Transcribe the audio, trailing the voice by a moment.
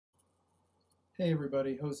Hey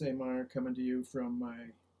everybody, Jose Mier coming to you from my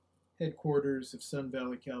headquarters of Sun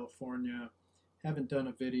Valley, California. Haven't done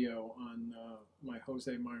a video on my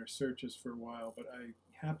Jose Mier searches for a while, but I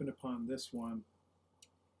happened upon this one,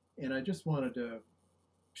 and I just wanted to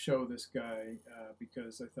show this guy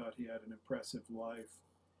because I thought he had an impressive life.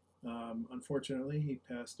 Unfortunately, he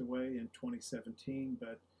passed away in 2017,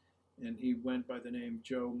 and he went by the name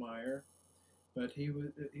Joe Mier, but he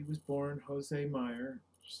was born Jose Mier,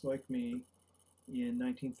 just like me, in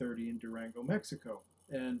 1930 in Durango, Mexico.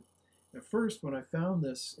 And at first, when I found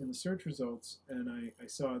this in the search results and I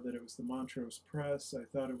saw that it was the Montrose Press, I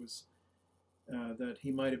thought it was that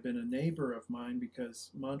he might have been a neighbor of mine because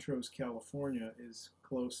Montrose, California is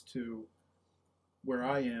close to where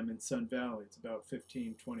I am in Sun Valley. It's about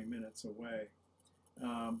 15-20 minutes away.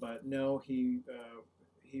 But no, he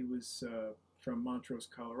was from Montrose,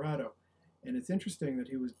 Colorado. And it's interesting that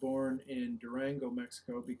he was born in Durango,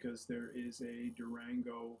 Mexico, because there is a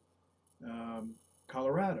Durango,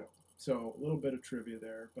 Colorado. So a little bit of trivia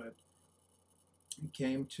there, but he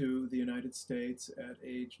came to the United States at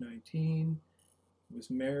age 19, was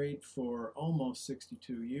married for almost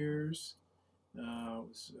 62 years,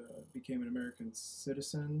 became an American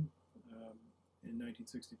citizen in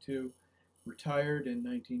 1962, retired in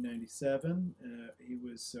 1997. He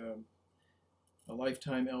was a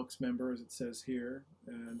lifetime Elks member, as it says here,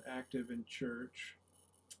 and active in church.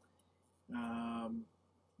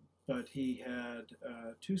 But he had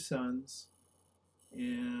two sons,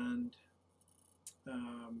 and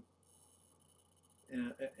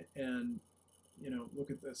you know, look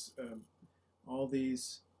at this, all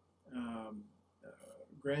these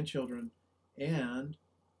grandchildren, and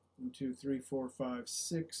 1, 2, 3, 4, 5,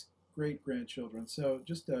 6 great grandchildren. So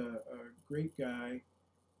just a great guy.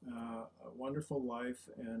 A wonderful life,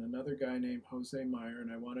 and another guy named Jose Mier,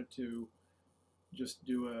 and I wanted to just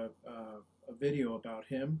do a video about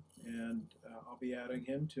him, and I'll be adding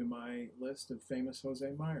him to my list of famous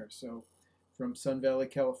Jose Miers. So from Sun Valley,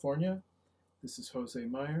 California, this is Jose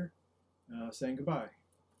Mier saying goodbye.